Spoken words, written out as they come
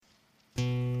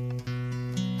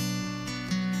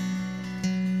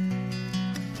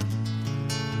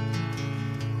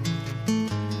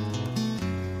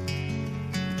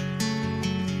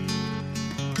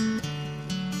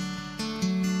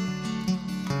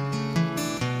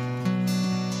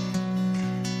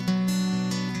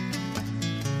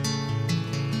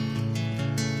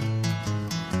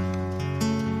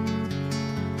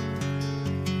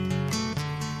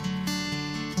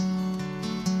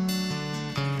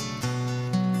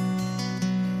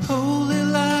Holy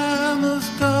Lamb of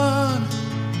God,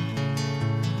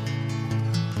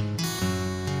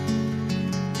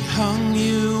 we hung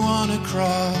you on a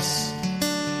cross,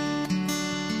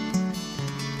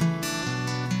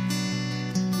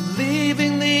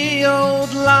 leaving the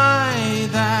old lie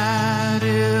that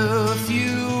if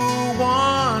you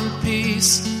want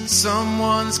peace,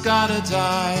 someone's gotta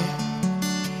die.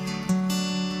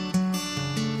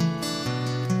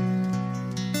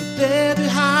 But there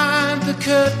behind the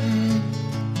curtain,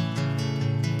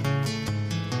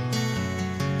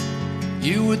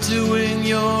 you were doing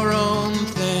your own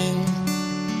thing,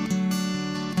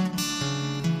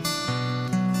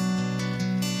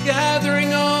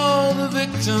 gathering all the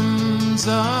victims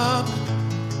up,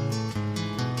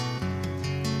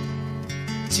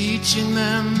 teaching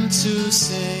them to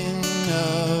sing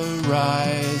a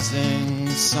rising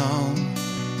song.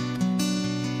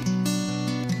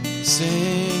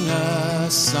 Sing a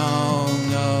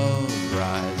song of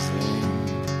rising.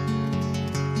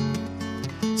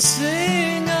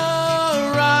 Sing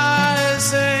a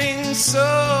rising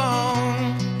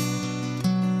song.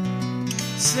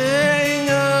 Sing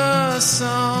a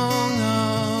song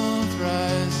of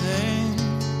rising.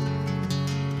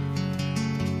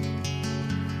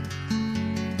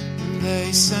 And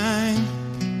they sang,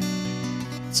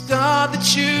 it's God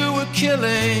that you were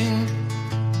killing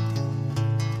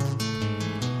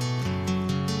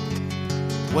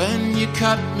when you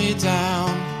cut me down.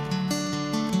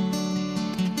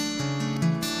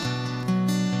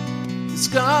 It's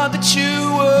God that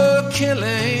you were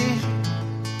killing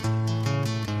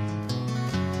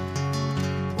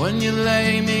when you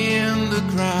lay me in the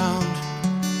ground.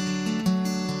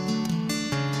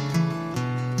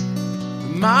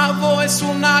 My voice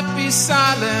will not be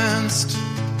silenced,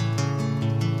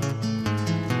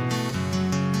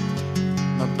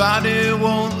 my body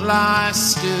won't lie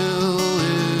still.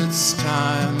 It's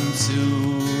time to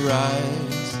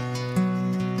rise.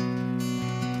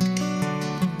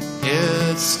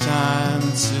 It's time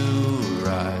to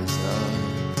rise up.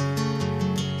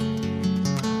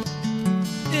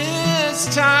 It's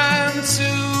time to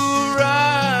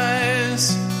rise.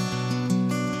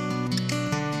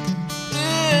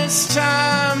 It's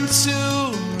time to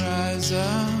rise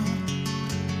up.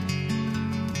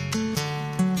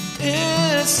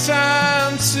 It's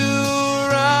time to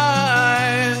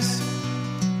rise.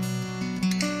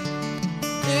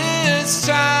 It's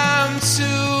time to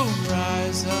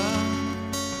rise up.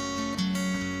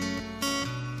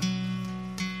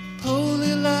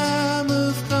 Holy Lamb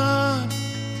of God,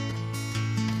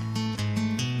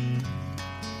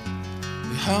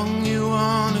 we hung you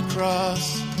on a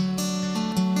cross,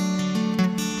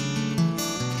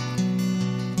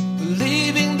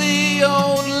 believing the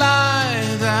old lie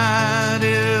that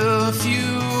if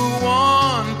you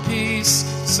want peace,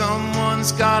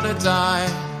 someone's gotta die.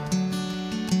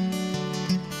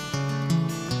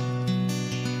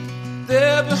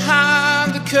 There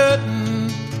behind the curtain,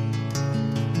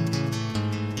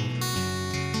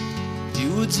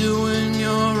 you were doing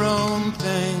your own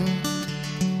thing,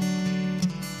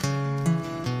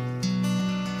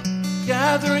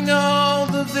 gathering all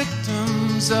the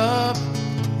victims up,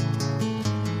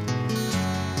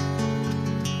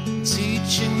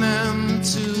 teaching them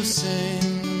to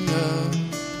sing a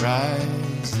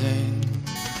rising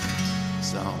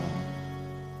song.